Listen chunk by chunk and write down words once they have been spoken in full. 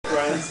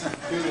I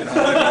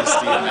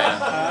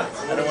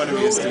don't want to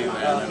be a Steve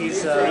man.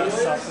 He's a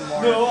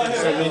sophomore. No, I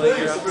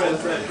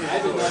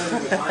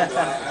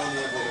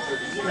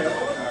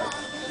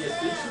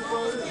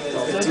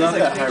It's not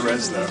that high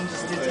res though.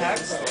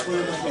 Text?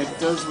 It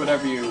does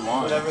whatever you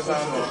want. Whatever's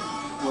on it.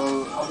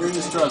 Well, it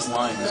just draws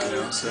lines, you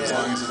know, so as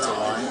long as it's a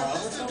line,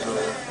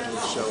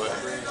 it'll show it.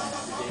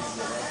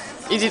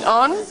 Is it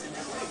on?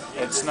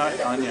 It's not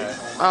on yet.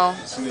 Oh.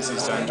 As soon as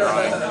he's done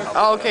drawing.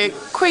 Oh, okay.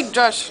 Quick,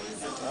 Josh.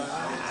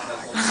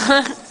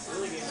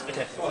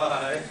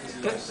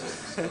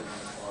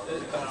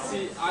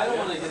 See, I don't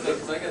want to get that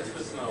because I got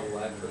twisted my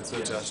leg. So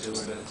Josh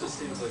just did. It just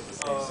seems like the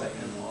same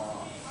second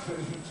law.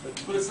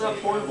 But it's not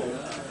portable.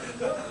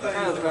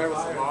 Kind of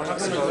long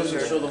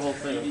exposure. Show the whole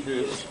thing.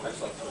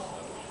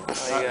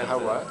 How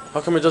what?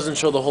 How come it doesn't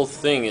show the whole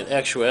thing in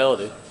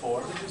actuality?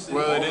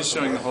 Well, it is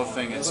showing the whole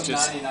thing. It's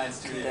just,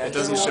 it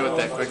doesn't show it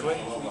that quickly.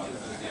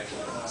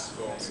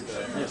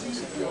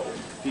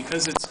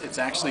 Because it's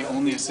actually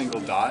only a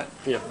single dot.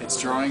 Yeah. It's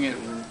drawing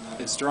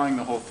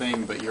the whole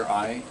thing, but your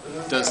eye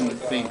doesn't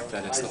think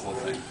that it's the whole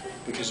thing.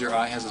 Because your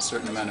eye has a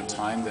certain amount of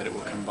time that it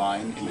will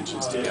combine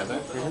images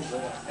together.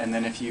 And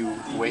then if you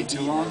wait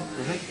too long,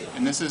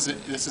 and this is it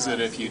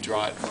if you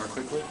draw it more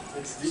quickly.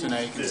 So now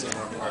you can see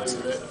more parts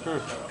of it,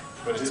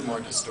 but it's more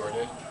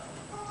distorted.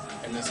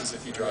 And this is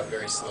if you draw it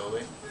very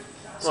slowly.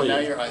 So now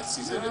your eye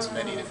sees it as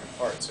many different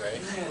parts,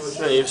 right?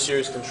 Yeah, you have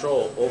serious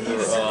control over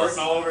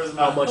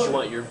how much you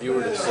want your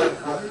viewer to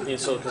see.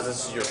 So, because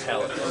this is your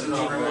palette.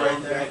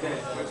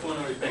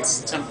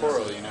 It's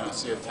temporal, you know,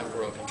 so you have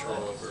temporal control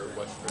over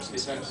what the person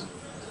sees.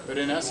 But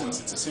in essence,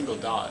 it's a single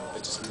dot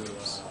that just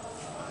moves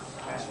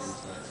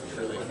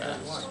really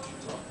fast.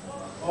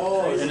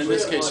 And in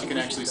this case, you can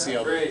actually see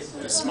all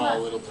the small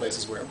little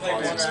places where it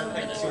pauses for a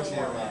minute.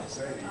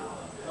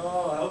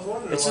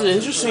 It's an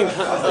interesting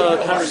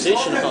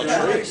conversation about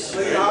trace,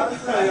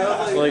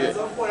 right? Like,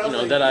 you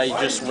know, that I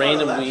just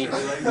randomly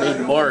made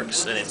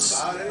marks, and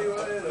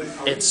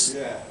it's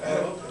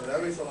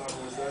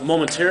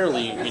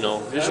momentarily, you know,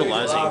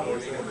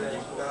 visualizing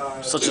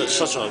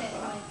such a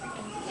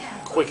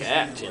quick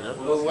act, you know.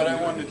 Well, what I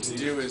wanted to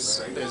do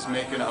is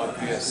make an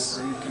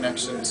obvious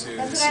connection to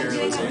the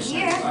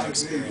serialization of my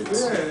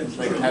experience.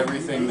 Like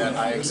everything that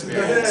I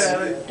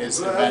experience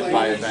is event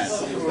by event.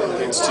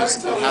 It's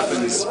just, it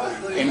happens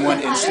in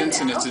one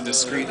instance and it's a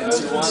discrete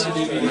instance, and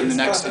then the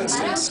next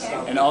instance.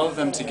 And all of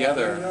them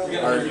together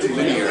are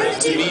linear.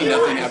 To me,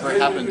 nothing ever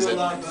happens at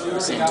the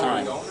same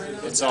time.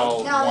 It's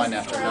all one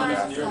after another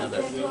after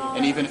another.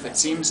 And even if it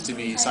seems to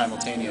be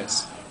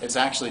simultaneous, it's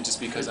actually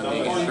just because I'm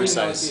being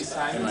imprecise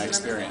in my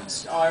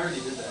experience. Oh, I already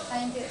did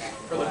that.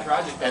 For the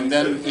project. And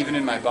then even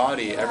in my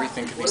body,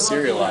 everything could be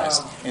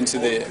serialized into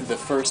the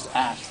first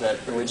act that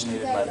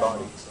originated my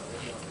body.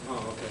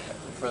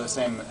 For the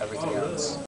same everything else.